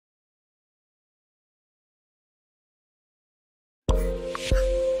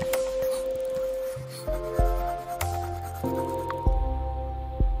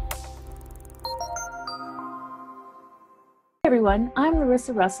everyone, I'm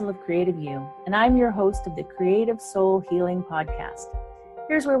Larissa Russell of Creative You, and I'm your host of the Creative Soul Healing Podcast.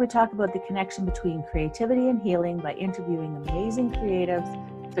 Here's where we talk about the connection between creativity and healing by interviewing amazing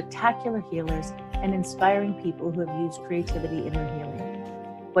creatives, spectacular healers, and inspiring people who have used creativity in their healing.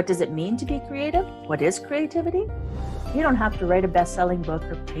 What does it mean to be creative? What is creativity? You don't have to write a best-selling book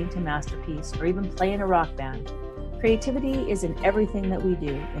or paint a masterpiece or even play in a rock band. Creativity is in everything that we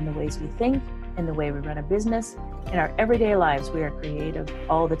do, in the ways we think, in the way we run a business. In our everyday lives, we are creative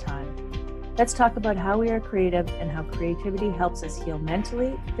all the time. Let's talk about how we are creative and how creativity helps us heal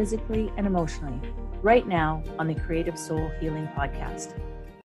mentally, physically, and emotionally, right now on the Creative Soul Healing Podcast.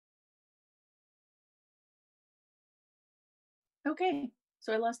 Okay,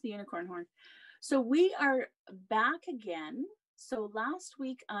 so I lost the unicorn horn. So we are back again. So last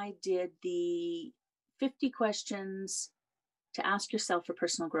week I did the 50 questions to ask yourself for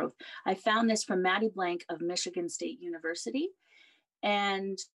personal growth. I found this from Maddie Blank of Michigan State University,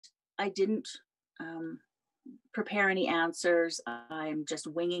 and I didn't prepare any answers. I'm just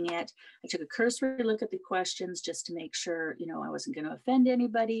winging it. I took a cursory look at the questions just to make sure, I wasn't going to offend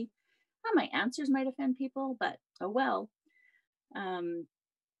anybody. Well, my answers might offend people, but oh well.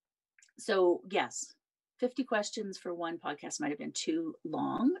 So yes, 50 questions for one podcast might have been too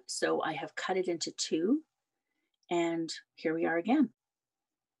long. So I have cut it into two. And here we are again.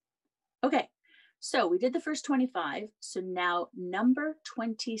 Okay, so we did the first 25. So now number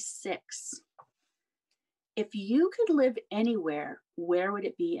 26. If you could live anywhere, where would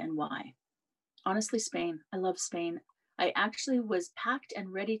it be and why? Honestly, Spain. I love Spain. I actually was packed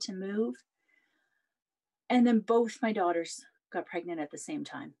and ready to move. And then both my daughters got pregnant at the same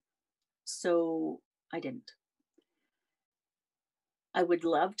time. So I didn't. I would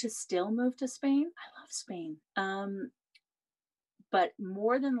love to still move to Spain. I love Spain. But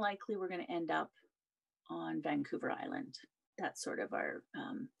more than likely, we're going to end up on Vancouver Island. That's sort of our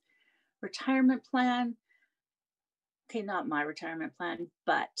retirement plan. Okay, not my retirement plan,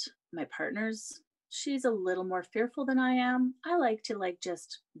 but my partner's. She's a little more fearful than I am. I like to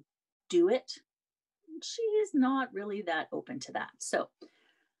just do it. She's not really that open to that. So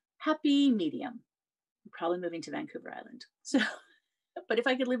happy medium. I'm probably moving to Vancouver Island. So, but if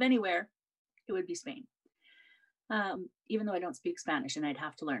I could live anywhere, it would be Spain. Even though I don't speak Spanish and I'd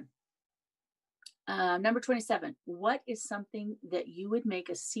have to learn. Number 27, what is something that you would make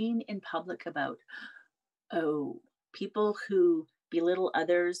a scene in public about? Oh, people who belittle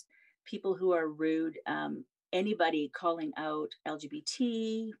others, people who are rude, anybody calling out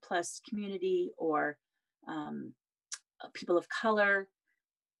LGBT plus community or people of color,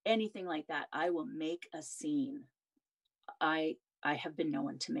 anything like that. I will make a scene. I have been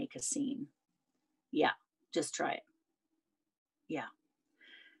known to make a scene. Yeah, just try it. Yeah.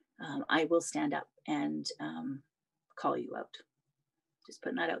 I will stand up and call you out. Just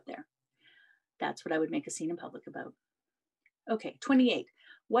putting that out there. That's what I would make a scene in public about. Okay, 28.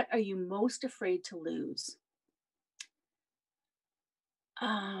 What are you most afraid to lose?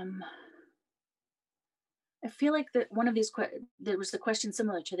 I feel like that one of these, there was a question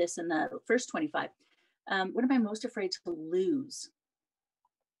similar to this in the first 25. What am I most afraid to lose?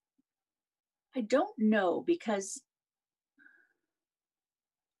 I don't know, because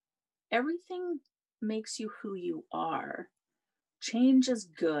everything makes you who you are. Change is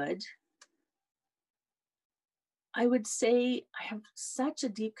good. I would say I have such a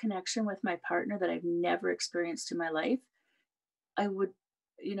deep connection with my partner that I've never experienced in my life. I would,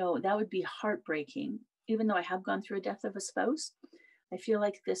 that would be heartbreaking. Even though I have gone through a death of a spouse, I feel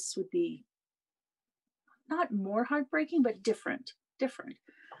like this would be not more heartbreaking, but different.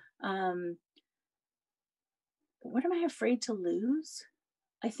 What am I afraid to lose?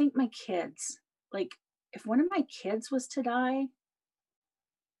 I think my kids. Like, if one of my kids was to die,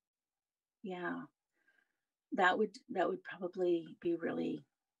 yeah, that would probably be really,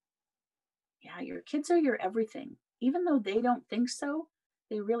 yeah, your kids are your everything. Even though they don't think so,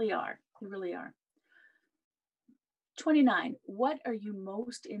 they really are. They really are. 29, what are you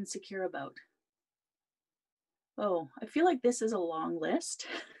most insecure about? Oh, I feel like this is a long list.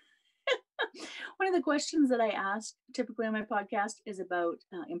 One of the questions that I ask typically on my podcast is about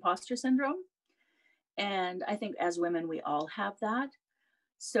imposter syndrome. And I think as women, we all have that.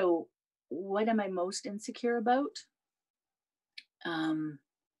 So what am I most insecure about?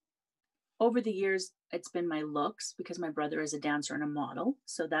 Over the years, it's been my looks, because my brother is a dancer and a model.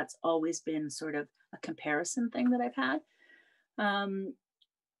 So that's always been sort of a comparison thing that I've had.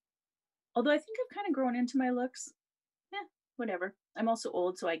 Although I think I've kind of grown into my looks. Yeah, whatever. I'm also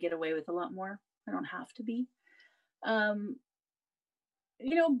old, so I get away with a lot more. I don't have to be.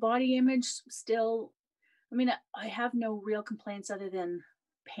 Body image still, I mean, I have no real complaints other than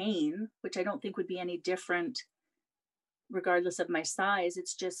pain, which I don't think would be any different regardless of my size.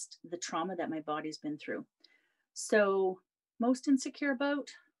 It's just the trauma that my body's been through. So, most insecure about,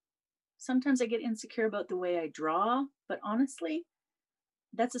 sometimes I get insecure about the way I draw, but honestly,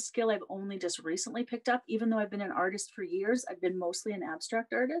 that's a skill I've only just recently picked up. Even though I've been an artist for years, I've been mostly an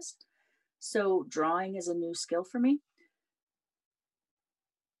abstract artist. So, drawing is a new skill for me.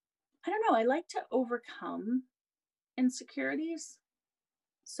 I don't know. I like to overcome insecurities.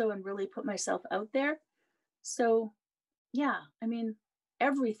 So, and really put myself out there. So, yeah, I mean,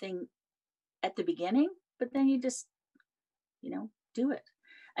 everything at the beginning, but then you just, do it.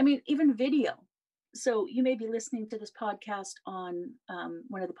 I mean, even video. So you may be listening to this podcast on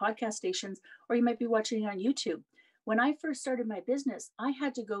one of the podcast stations, or you might be watching it on YouTube. When I first started my business, I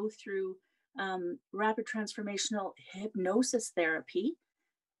had to go through rapid transformational hypnosis therapy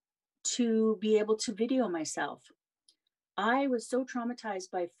to be able to video myself. I was so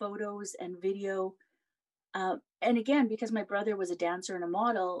traumatized by photos and video. And again, because my brother was a dancer and a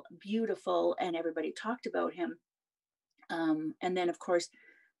model, beautiful, and everybody talked about him. And then, of course,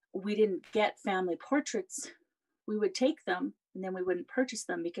 we didn't get family portraits. We would take them and then we wouldn't purchase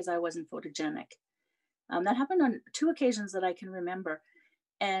them because I wasn't photogenic. That happened on 2 occasions that I can remember.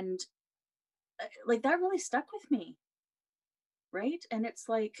 And like that really stuck with me. Right. And it's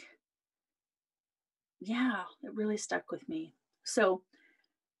like, yeah, it really stuck with me. So,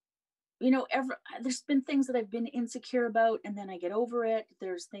 there's been things that I've been insecure about and then I get over it.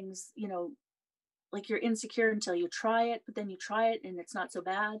 There's things, like you're insecure until you try it, but then you try it and it's not so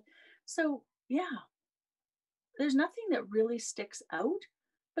bad. So, yeah, there's nothing that really sticks out,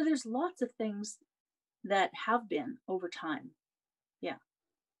 but there's lots of things that have been over time. Yeah.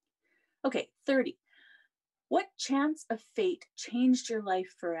 Okay, 30. What chance of fate changed your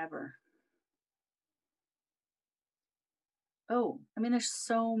life forever? Oh, I mean, there's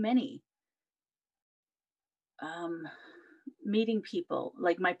so many. Meeting people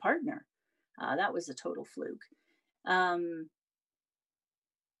like my partner. That was a total fluke.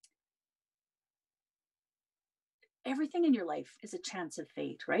 Everything in your life is a chance of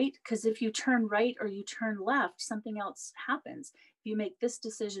fate, right? Because if you turn right or you turn left, something else happens. If you make this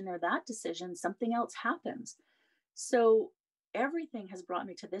decision or that decision, something else happens. So everything has brought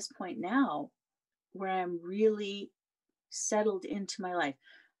me to this point now where I'm really settled into my life.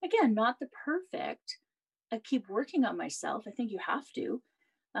 Again, not the perfect. I keep working on myself. I think you have to.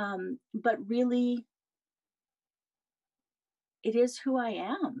 But really, it is who I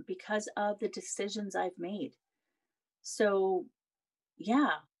am because of the decisions I've made. So,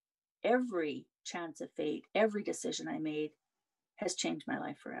 yeah, every chance of fate, every decision I made has changed my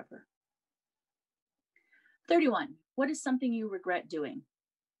life forever. 31. What is something you regret doing?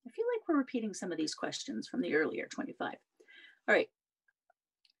 I feel like we're repeating some of these questions from the earlier 25. All right.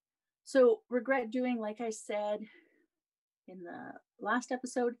 So, regret doing, like I said in the last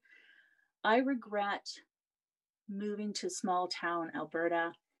episode, I regret moving to small town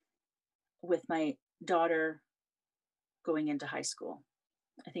Alberta with my daughter going into high school.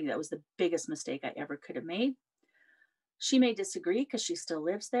 I think that was the biggest mistake I ever could have made. She may disagree because she still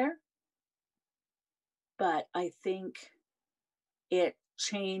lives there, but I think it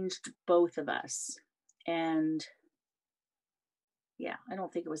changed both of us. And yeah, I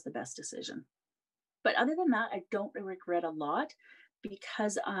don't think it was the best decision. But other than that, I don't regret a lot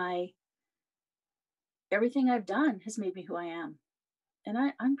because everything I've done has made me who I am.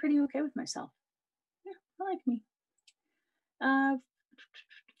 And I'm pretty okay with myself. Yeah, I like me.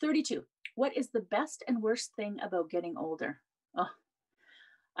 32. What is the best and worst thing about getting older? Oh,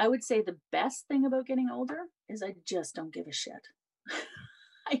 I would say the best thing about getting older is I just don't give a shit.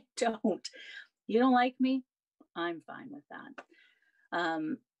 I don't. You don't like me? I'm fine with that.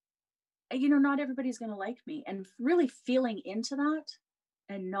 Not everybody's going to like me. And really feeling into that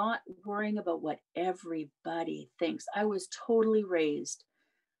and not worrying about what everybody thinks. I was totally raised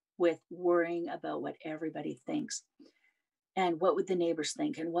with worrying about what everybody thinks. And what would the neighbors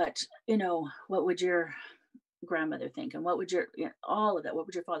think? And what would your grandmother think? And what would all of that, what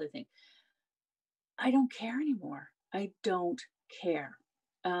would your father think? I don't care anymore. I don't care.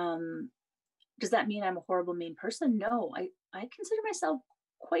 Does that mean I'm a horrible, mean person? No, I consider myself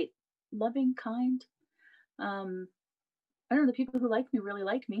quite loving, kind. I don't know, the people who like me really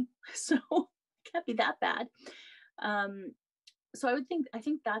like me. So it can't be that bad. So I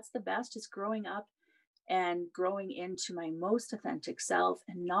think that's the best, is growing up and growing into my most authentic self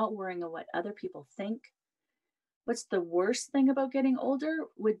and not worrying about what other people think. What's the worst thing about getting older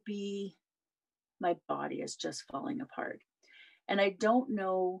would be my body is just falling apart. And I don't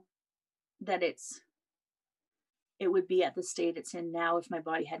know that it's it would be at the state it's in now if my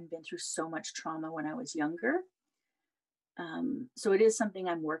body hadn't been through so much trauma when I was younger. So it is something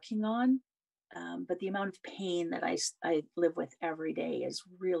I'm working on. But the amount of pain that I live with every day is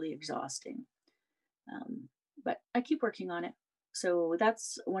really exhausting. But I keep working on it. So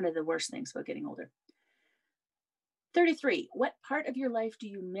that's one of the worst things about getting older. 33. What part of your life do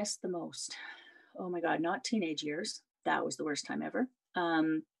you miss the most? Oh my God, not teenage years. That was the worst time ever.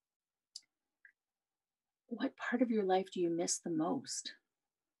 What part of your life do you miss the most?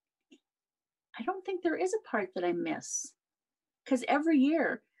 I don't think there is a part that I miss because every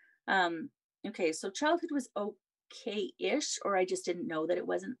year, okay, so childhood was okay-ish, or I just didn't know that it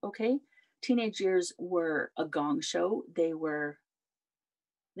wasn't okay. Teenage years were a gong show. They were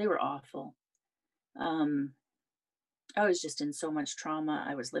awful. I was just in so much trauma.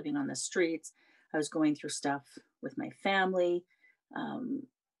 I was living on the streets. I was going through stuff with my family. Um,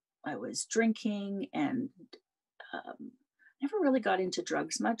 I was drinking and never really got into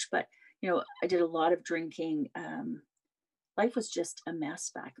drugs much, but I did a lot of drinking. Life was just a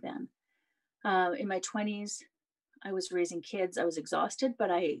mess back then. In my 20s, I was raising kids. I was exhausted, but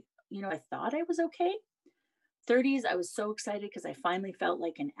I thought I was okay. 30s, I was so excited because I finally felt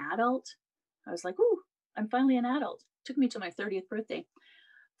like an adult. I was like, ooh, I'm finally an adult. Took me to my 30th birthday.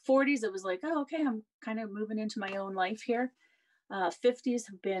 40s, it was like, oh, okay, I'm kind of moving into my own life here. 50s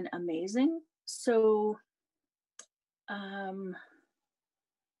have been amazing. So,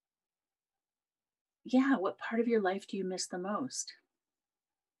 yeah, what part of your life do you miss the most?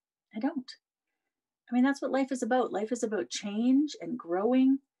 I don't. I mean, that's what life is about. Life is about change and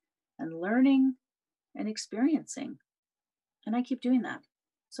growing and learning and experiencing. And I keep doing that.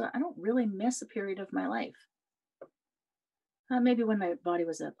 So I don't really miss a period of my life. Maybe when my body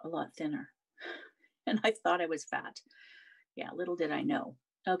was a lot thinner and I thought I was fat. Yeah, little did I know.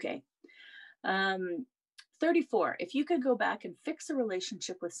 Okay. 34. If you could go back and fix a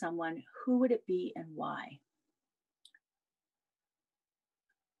relationship with someone, who would it be and why?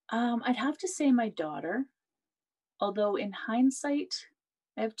 I'd have to say my daughter, although in hindsight,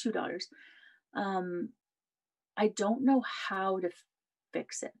 I have two daughters. I don't know how to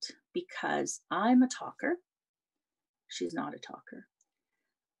fix it because I'm a talker. She's not a talker.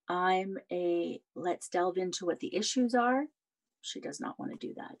 I'm a let's delve into what the issues are. She does not want to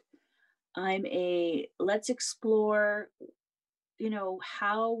do that. I'm a let's explore,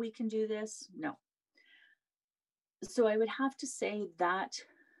 how we can do this. No. So I would have to say that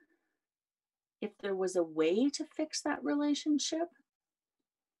if there was a way to fix that relationship,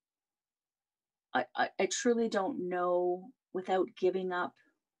 I truly don't know without giving up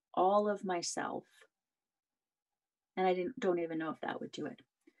all of myself. And don't even know if that would do it.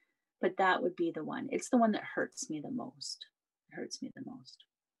 But that would be the one. It's the one that hurts me the most. It hurts me the most.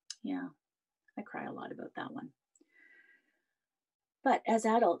 Yeah. I cry a lot about that one. But as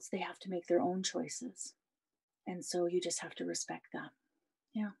adults, they have to make their own choices. And so you just have to respect that.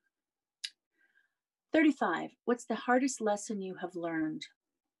 Yeah. 35. What's the hardest lesson you have learned?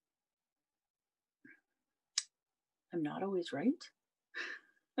 I'm not always right.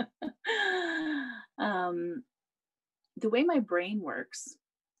 The way my brain works,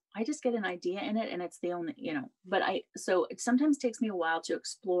 I just get an idea in it and it's the only, so it sometimes takes me a while to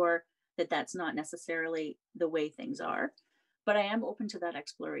explore that that's not necessarily the way things are, but I am open to that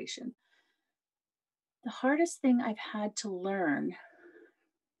exploration. The hardest thing I've had to learn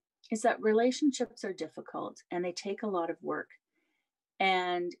is that relationships are difficult and they take a lot of work.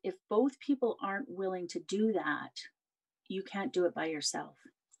 And if both people aren't willing to do that, you can't do it by yourself.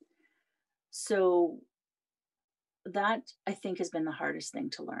 So that I think has been the hardest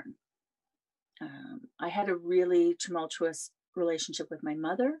thing to learn. I had a really tumultuous relationship with my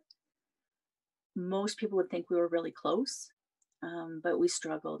mother. Most people would think we were really close, but we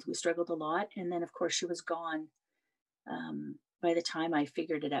struggled. We struggled a lot. And then, of course, she was gone by the time I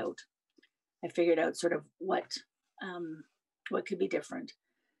figured it out. I figured out sort of what could be different.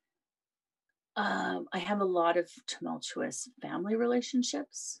 I have a lot of tumultuous family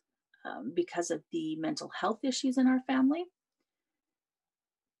relationships because of the mental health issues in our family.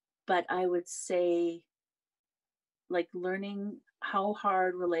 But I would say, like, learning how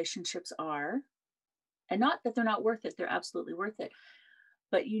hard relationships are, and not that they're not worth it, they're absolutely worth it,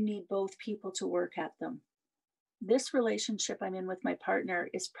 but you need both people to work at them. This relationship I'm in with my partner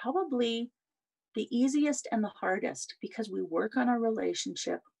is probably the easiest and the hardest because we work on our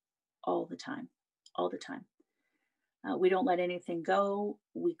relationship all the time, all the time. We don't let anything go.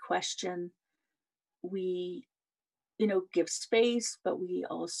 We question. We, give space, but we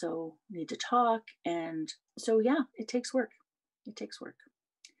also need to talk. And so, yeah, it takes work. It takes work.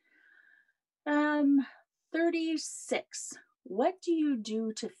 36. What do you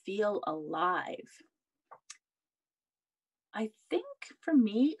do to feel alive? I think for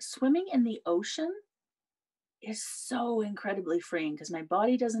me, swimming in the ocean is so incredibly freeing because my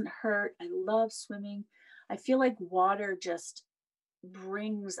body doesn't hurt. I love swimming. I feel like water just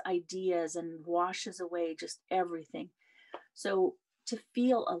brings ideas and washes away just everything. So to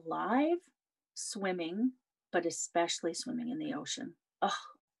feel alive, swimming, but especially swimming in the ocean. Oh,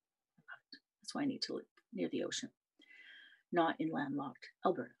 that's why I need to live near the ocean, not in landlocked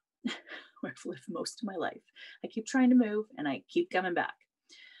Alberta, where I've lived most of my life. I keep trying to move and I keep coming back.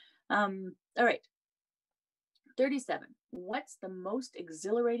 All right. 37. What's the most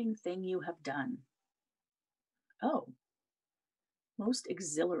exhilarating thing you have done? Oh, most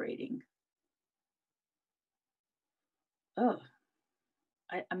exhilarating. Oh,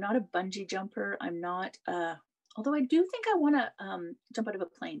 I'm not a bungee jumper. I'm not, although I do think I want to jump out of a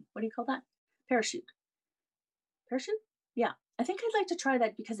plane. What do you call that? Parachute. Parachute? Yeah. I think I'd like to try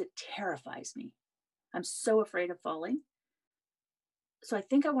that because it terrifies me. I'm so afraid of falling. So I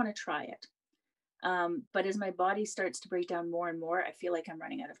think I want to try it. But as my body starts to break down more and more, I feel like I'm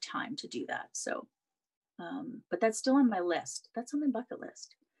running out of time to do that. So, but that's still on my list. That's on my bucket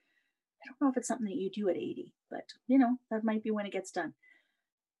list. I don't know if it's something that you do at 80, but that might be when it gets done.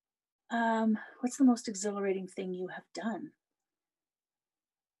 What's the most exhilarating thing you have done?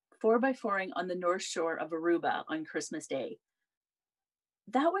 4x4ing on the North Shore of Aruba on Christmas Day.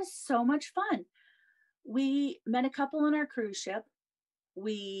 That was so much fun. We met a couple on our cruise ship.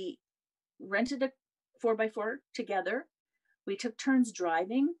 We rented a 4x4 together. We took turns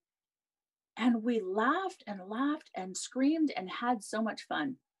driving and we laughed and screamed and had so much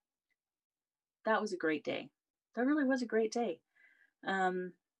fun. That was a great day. That really was a great day.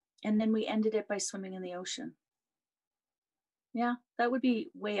 And then we ended it by swimming in the ocean. Yeah, that would be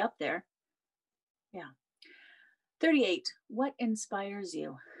way up there. Yeah. 38. What inspires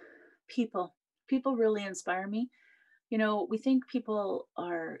you? People. People really inspire me. We think people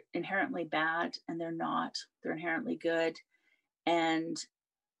are inherently bad and they're not. They're inherently good. And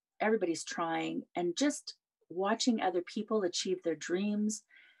everybody's trying. And just watching other people achieve their dreams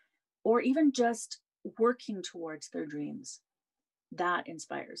or even just working towards their dreams, that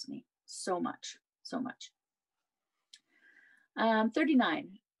inspires me so much, so much.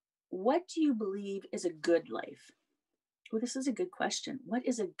 39. What do you believe is a good life? Oh, this is a good question. What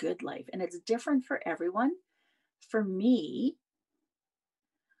is a good life? And it's different for everyone. For me,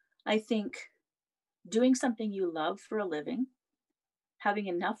 I think doing something you love for a living, having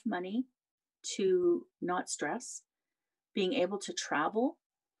enough money to not stress, being able to travel,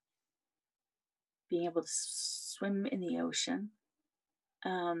 being able to swim in the ocean,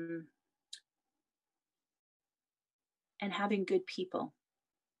 and having good people.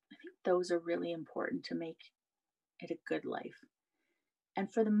 I think those are really important to make it a good life.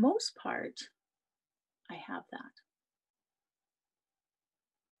 And for the most part, I have that.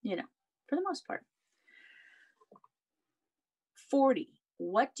 For the most part. 40.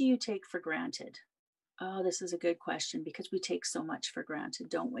 What do you take for granted? Oh, this is a good question because we take so much for granted,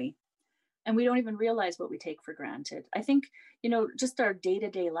 don't we? And we don't even realize what we take for granted. I think, just our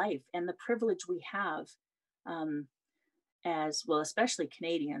day-to-day life and the privilege we have as well, especially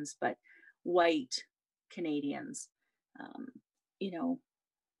Canadians, but white Canadians,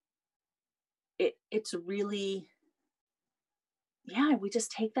 it's really, we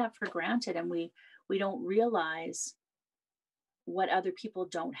just take that for granted and we don't realize what other people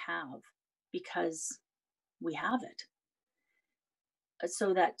don't have because we have it.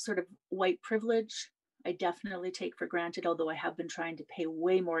 So that sort of white privilege, I definitely take for granted, although I have been trying to pay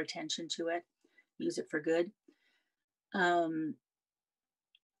way more attention to it, use it for good. And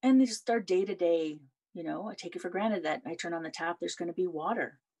just our day to day, I take it for granted that I turn on the tap, there's going to be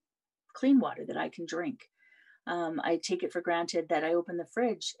water, clean water that I can drink. I take it for granted that I open the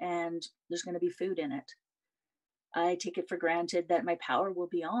fridge and there's going to be food in it. I take it for granted that my power will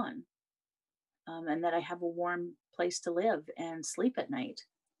be on and that I have a warm place to live and sleep at night.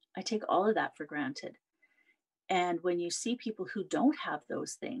 I take all of that for granted. And when you see people who don't have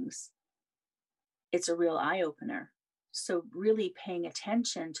those things, it's a real eye opener. So really paying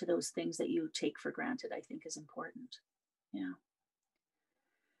attention to those things that you take for granted, I think is important. Yeah.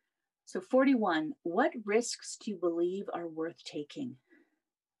 So 41, what risks do you believe are worth taking?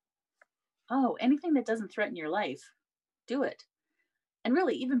 Oh, anything that doesn't threaten your life, do it. And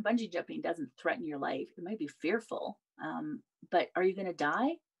really, even bungee jumping doesn't threaten your life. It might be fearful, but are you going to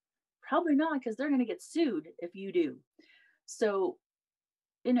die? Probably not, because they're going to get sued if you do. So,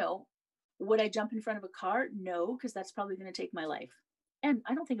 would I jump in front of a car? No, because that's probably going to take my life. And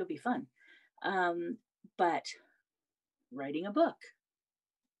I don't think it would be fun. But writing a book,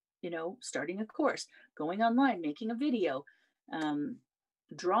 starting a course, going online, making a video, um,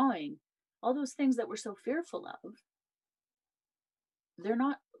 drawing, all those things that we're so fearful of, they're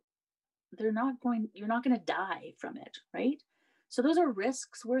not, you're not going to die from it, right? So those are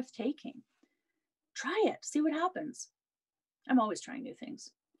risks worth taking. Try it, see what happens. I'm always trying new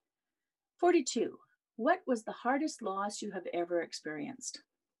things. 42. What was the hardest loss you have ever experienced?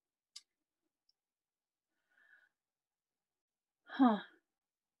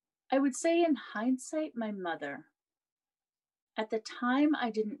 I would say in hindsight, my mother. At the time, I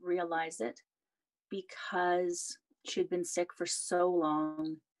didn't realize it because she'd been sick for so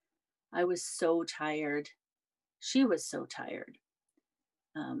long. I was so tired. She was so tired.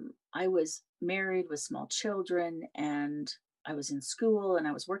 I was married with small children, and I was in school, and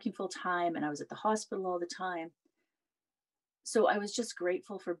I was working full time, and I was at the hospital all the time. So I was just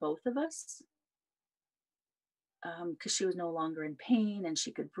grateful for both of us, because she was no longer in pain and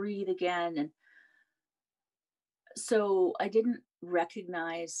she could breathe again. And so I didn't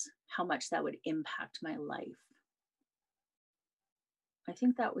recognize how much that would impact my life. I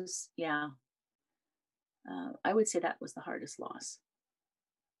think that was, yeah, I would say that was the hardest loss,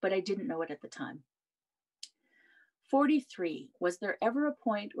 but I didn't know it at the time. 43, was there ever a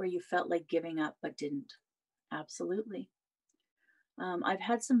point where you felt like giving up but didn't? Absolutely. I've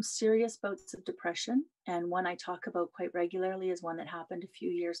had some serious bouts of depression, and one I talk about quite regularly is one that happened a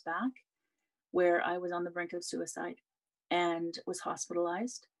few years back where I was on the brink of suicide and was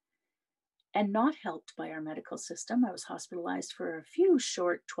hospitalized and not helped by our medical system. I was hospitalized for a few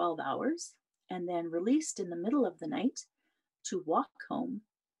short 12 hours and then released in the middle of the night to walk home.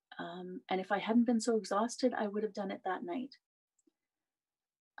 And if I hadn't been so exhausted, I would have done it that night.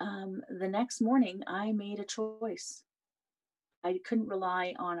 The next morning, I made a choice. I couldn't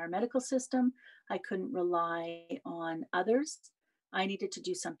rely on our medical system. I couldn't rely on others. I needed to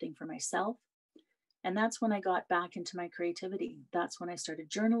do something for myself. And that's when I got back into my creativity. That's when I started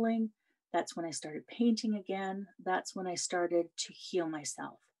journaling. That's when I started painting again. That's when I started to heal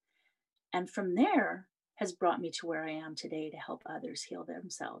myself. And from there has brought me to where I am today to help others heal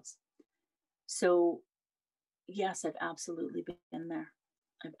themselves. So, yes, I've absolutely been there.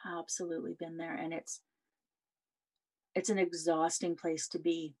 I've absolutely been there. And it's an exhausting place to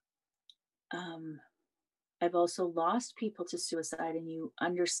be. I've also lost people to suicide, and you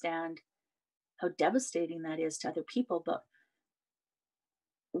understand how devastating that is to other people. But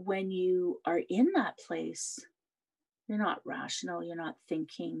when you are in that place, you're not rational, you're not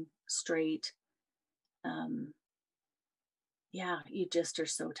thinking straight. Yeah, you just are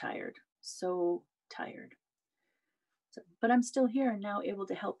so tired, so tired. So, but I'm still here and now able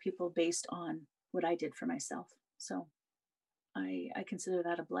to help people based on what I did for myself. So I consider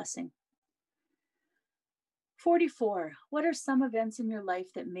that a blessing. 44. What are some events in your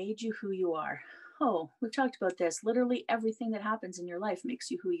life that made you who you are? Oh, we've talked about this. Literally everything that happens in your life makes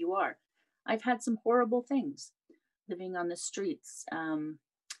you who you are. I've had some horrible things, living on the streets,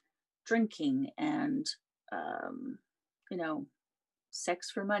 drinking, and, um, you know, sex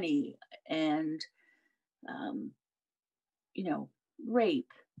for money, and, um,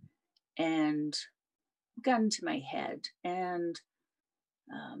 rape, and gun to my head, and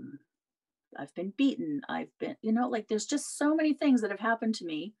um, I've been beaten. I've been, like there's just so many things that have happened to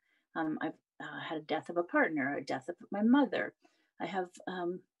me. I've had a death of a partner, a death of my mother. I have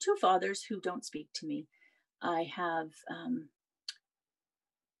two fathers who don't speak to me. I have,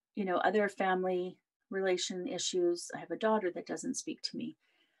 other family relation issues. I have a daughter that doesn't speak to me.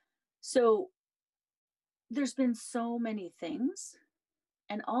 So there's been so many things,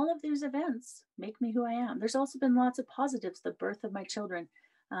 and all of these events make me who I am. There's also been lots of positives: the birth of my children,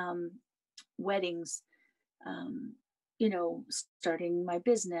 weddings, um, starting my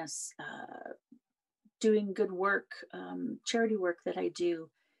business, doing good work, charity work that I do.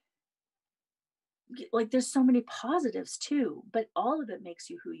 Like there's so many positives too, but all of it makes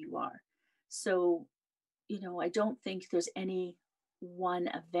you who you are. So, I don't think there's any one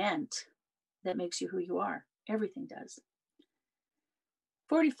event that makes you who you are. Everything does.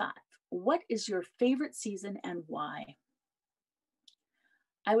 45. What is your favorite season and why?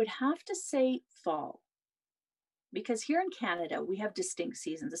 I would have to say fall, because here in Canada, we have distinct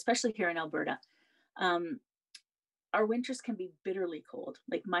seasons, especially here in Alberta. Um, our winters can be bitterly cold,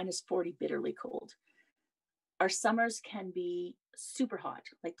 like -40 bitterly cold. Our summers can be super hot,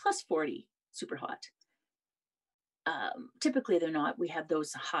 like +40 super hot. Typically, they're not. We have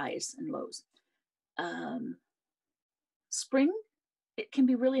those highs and lows. Spring, it can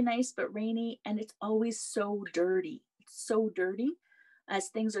be really nice but rainy, and it's always so dirty. It's so dirty. as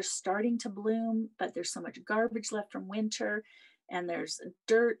things are starting to bloom, but there's so much garbage left from winter, and there's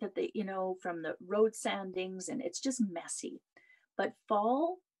dirt that they, from the road sandings, and it's just messy. But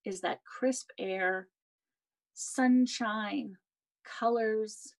fall is that crisp air, sunshine,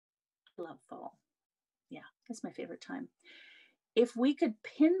 colors. I love fall. Yeah, that's my favorite time. If we could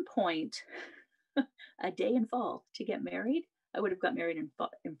pinpoint a day in fall to get married, I would have got married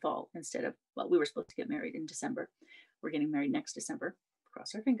in fall instead of, well, we were supposed to get married in December. We're getting married next December.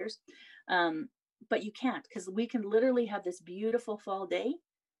 Cross our fingers. But you can't, because we can literally have this beautiful fall day,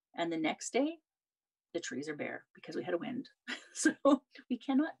 and the next day the trees are bare because we had a wind. So we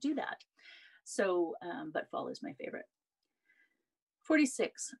cannot do that. So, but fall is my favorite.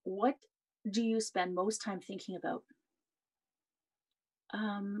 46. What do you spend most time thinking about?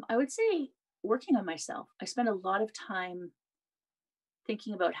 I would say working on myself. I spend a lot of time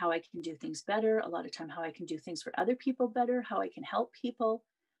thinking about how I can do things better, a lot of time how I can do things for other people better, how I can help people,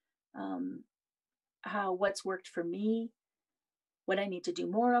 what's worked for me, what I need to do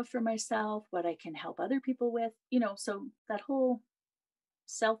more of for myself, what I can help other people with, so that whole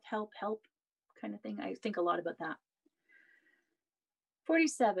self-help kind of thing. I think a lot about that.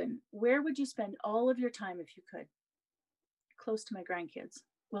 47. Where would you spend all of your time if you could? Close to my grandkids.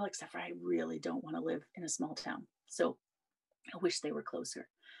 Well, except for I really don't want to live in a small town. So I wish they were closer.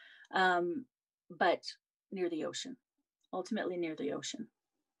 But near the ocean, ultimately near the ocean,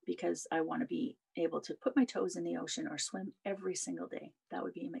 because I want to be able to put my toes in the ocean or swim every single day. That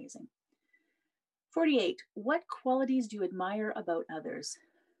would be amazing. 48. What qualities do you admire about others?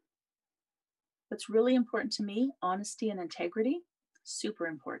 What's really important to me, honesty and integrity, super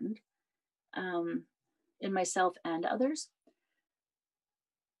important, in myself and others.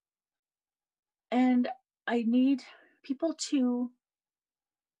 And I need people to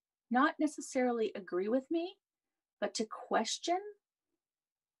not necessarily agree with me, but to question,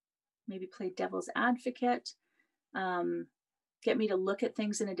 maybe play devil's advocate, get me to look at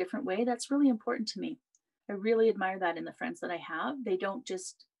things in a different way. That's really important to me. I really admire that in the friends that I have. They don't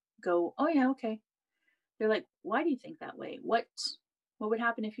just go, oh yeah, okay. They're like, why do you think that way? What would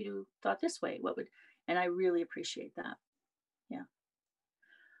happen if you thought this way? And I really appreciate that. Yeah.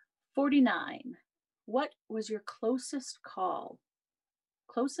 49. What was your closest call?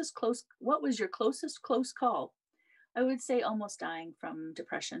 What was your closest close call? I would say almost dying from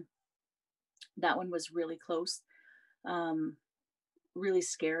depression. That one was really close, really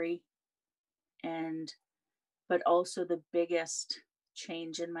scary. But also the biggest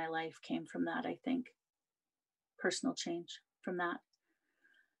change in my life came from that, I think. Personal change from that.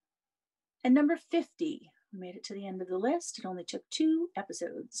 And number 50, we made it to the end of the list. It only took 2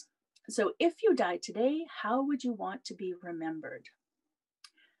 episodes. So if you died today, how would you want to be remembered?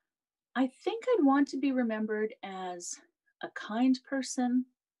 I think I'd want to be remembered as a kind person,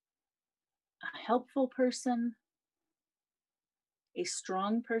 a helpful person, a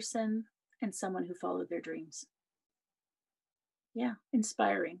strong person, and someone who followed their dreams. Yeah,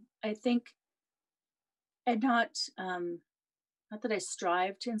 inspiring. I think, and not that I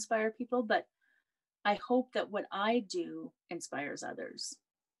strive to inspire people, but I hope that what I do inspires others.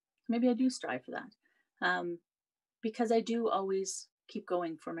 Maybe I do strive for that, because I do always keep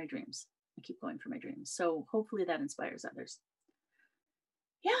going for my dreams. I keep going for my dreams. So hopefully that inspires others.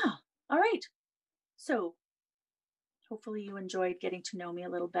 Yeah. All right. So hopefully you enjoyed getting to know me a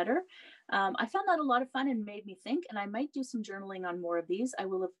little better. I found that a lot of fun and made me think, and I might do some journaling on more of these. I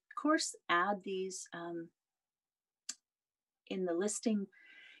will, of course, add these in the listing,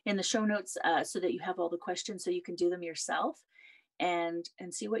 in the show notes, so that you have all the questions so you can do them yourself and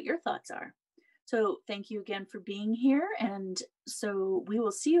see what your thoughts are. So thank you again for being here. And so we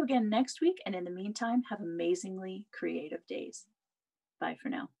will see you again next week. And in the meantime, have amazingly creative days. Bye for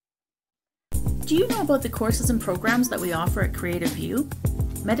now. Do you know about the courses and programs that we offer at Creative View?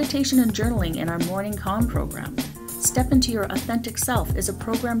 Meditation and journaling in our Morning Calm program. Step into Your Authentic Self is a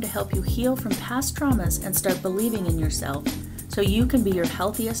program to help you heal from past traumas and start believing in yourself so you can be your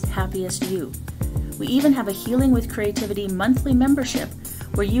healthiest, happiest you. We even have a Healing with Creativity monthly membership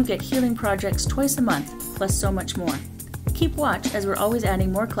where you get healing projects twice a month, plus so much more. Keep watch as we're always adding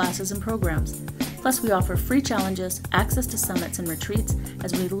more classes and programs. Plus we offer free challenges, access to summits and retreats,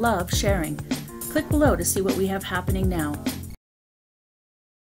 as we love sharing. Click below to see what we have happening now.